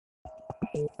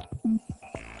Hello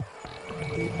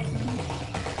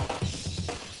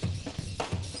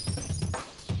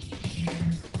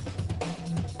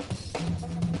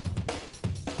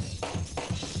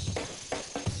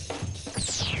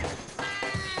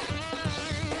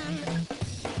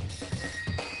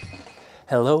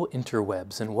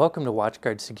interwebs, and welcome to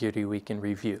WatchGuard Security Week in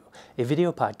Review, a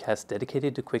video podcast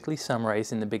dedicated to quickly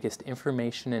summarizing the biggest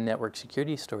information and network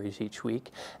security stories each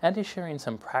week and to sharing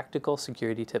some practical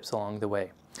security tips along the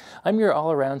way. I'm your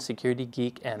all-around security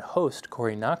geek and host,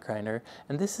 Corey Nachreiner,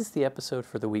 and this is the episode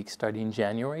for the week starting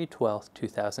January 12th,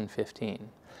 2015.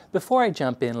 Before I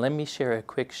jump in, let me share a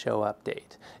quick show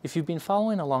update. If you've been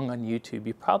following along on YouTube,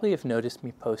 you probably have noticed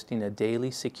me posting a daily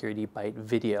Security Bite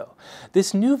video.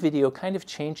 This new video kind of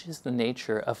changes the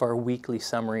nature of our weekly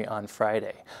summary on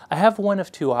Friday. I have one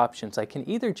of two options. I can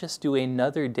either just do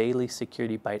another daily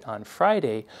Security Bite on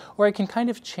Friday, or I can kind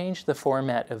of change the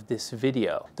format of this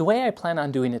video. The way I plan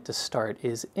on doing it to start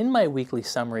is, in my weekly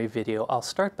summary video, I'll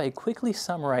start by quickly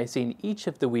summarizing each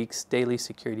of the week's daily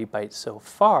Security Bites so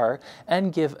far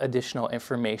and give additional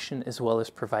information as well as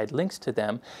provide links to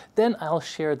them. Then I'll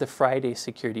share the Friday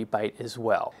Security Bite as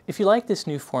well. If you like this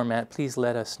new format, please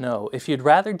let us know. If you'd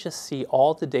rather just see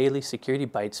all the daily Security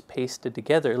Bites pasted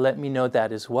together, let me know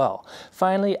that as well.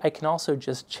 Finally, I can also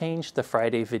just change the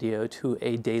Friday video to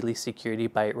a daily Security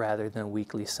Bite rather than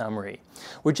weekly summary.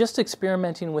 We're just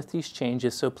experimenting with these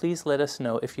changes, so please let us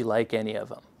know if you like any of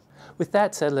them. With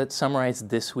that said, let's summarize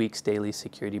this week's Daily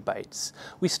Security Bites.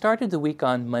 We started the week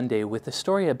on Monday with a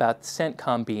story about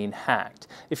CENTCOM being hacked.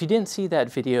 If you didn't see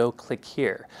that video, click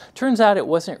here. Turns out it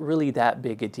wasn't really that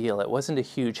big a deal. It wasn't a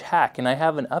huge hack, and I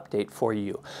have an update for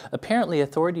you. Apparently,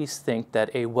 authorities think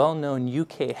that a well-known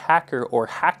UK hacker or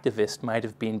hacktivist might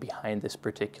have been behind this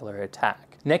particular attack.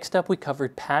 Next up, we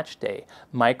covered Patch Day.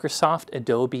 Microsoft,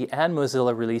 Adobe, and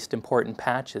Mozilla released important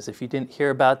patches. If you didn't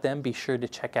hear about them, be sure to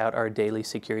check out our Daily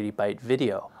Security Bite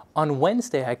video. On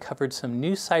Wednesday, I covered some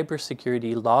new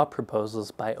cybersecurity law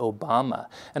proposals by Obama.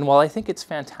 And while I think it's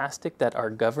fantastic that our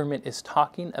government is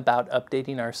talking about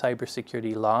updating our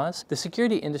cybersecurity laws, the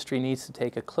security industry needs to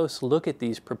take a close look at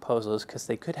these proposals because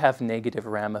they could have negative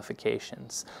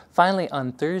ramifications. Finally,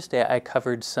 on Thursday, I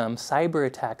covered some cyber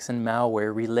attacks and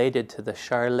malware related to the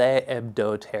Charlie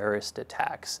Hebdo terrorist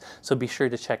attacks. So be sure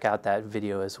to check out that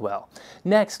video as well.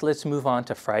 Next, let's move on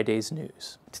to Friday's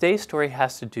news. Today's story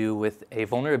has to do with a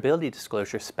vulnerability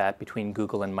disclosure spat between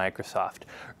Google and Microsoft.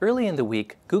 Early in the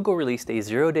week, Google released a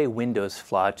zero-day Windows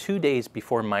flaw 2 days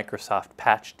before Microsoft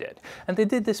patched it. And they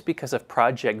did this because of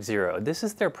Project Zero. This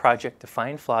is their project to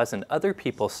find flaws in other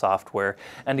people's software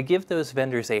and to give those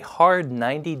vendors a hard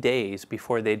 90 days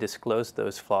before they disclose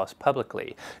those flaws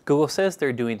publicly. Google says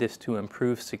they're doing this to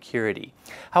improve security.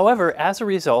 However, as a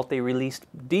result, they released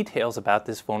details about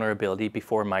this vulnerability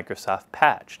before Microsoft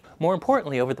patched. More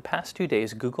importantly, over the past 2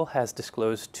 days, Google has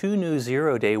disclosed 2 new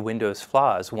zero-day Windows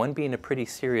flaws, one being a pretty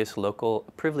serious local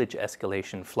privilege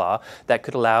escalation flaw that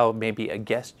could allow maybe a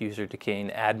guest user to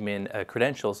gain admin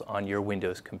credentials on your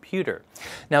Windows computer.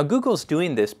 Now, Google's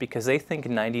doing this because they think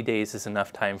 90 days is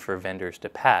enough time for vendors to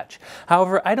patch.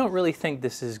 However, I don't really think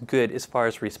this is good as far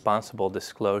as responsible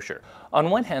disclosure.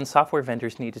 On one hand, software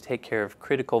vendors need to take care of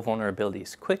critical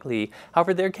vulnerabilities quickly.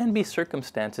 However, there can be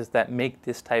circumstances that make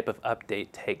this type of update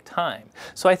take time.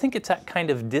 So I think it's kind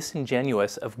of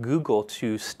disingenuous of Google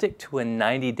to stick to a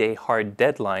 90-day hard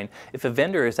deadline if a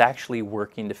vendor is actually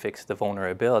working to fix the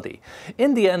vulnerability.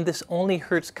 In the end, this only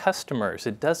hurts customers.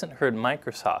 It doesn't hurt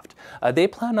Microsoft. They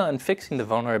plan on fixing the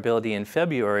vulnerability in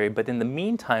February, but in the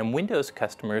meantime, Windows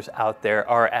customers out there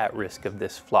are at risk of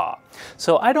this flaw.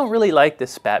 So I don't really like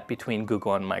this spat between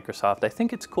Google and Microsoft. I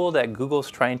think it's cool that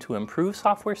Google's trying to improve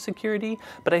software security,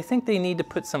 but I think they need to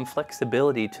put some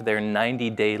flexibility to their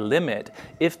 90-day limit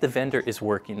if the vendor is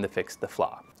working to fix the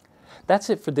flaw.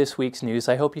 That's it for this week's news.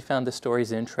 I hope you found the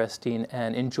stories interesting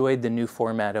and enjoyed the new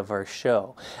format of our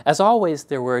show. As always,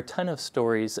 there were a ton of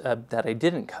stories that I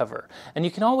didn't cover, and you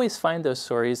can always find those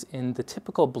stories in the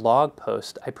typical blog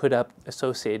post I put up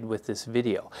associated with this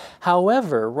video.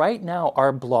 However, right now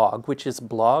our blog, which is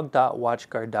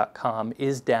blog.watchguard.com,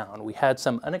 is down. We had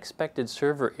some unexpected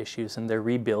server issues and they're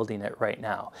rebuilding it right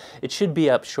now. It should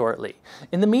be up shortly.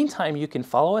 In the meantime, you can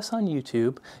follow us on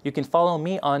YouTube, you can follow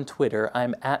me on Twitter,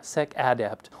 I'm at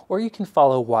SecAdept, or you can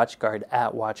follow WatchGuard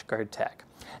at WatchGuard Tech.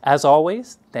 As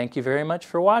always, thank you very much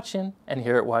for watching, and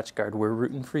here at WatchGuard, we're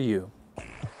rooting for you.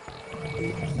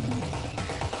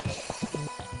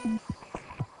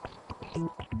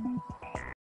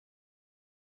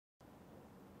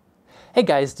 Hey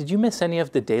guys, did you miss any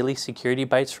of the daily security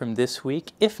bites from this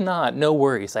week? If not, no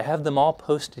worries. I have them all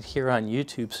posted here on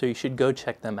YouTube, so you should go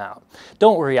check them out.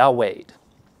 Don't worry, I'll wait.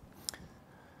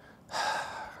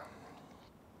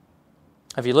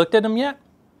 Have you looked at them yet?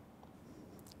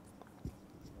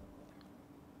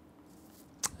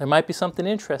 There might be something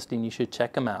interesting. You should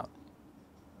check them out.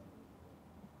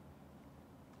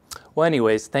 Well,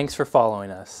 anyways, thanks for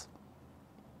following us.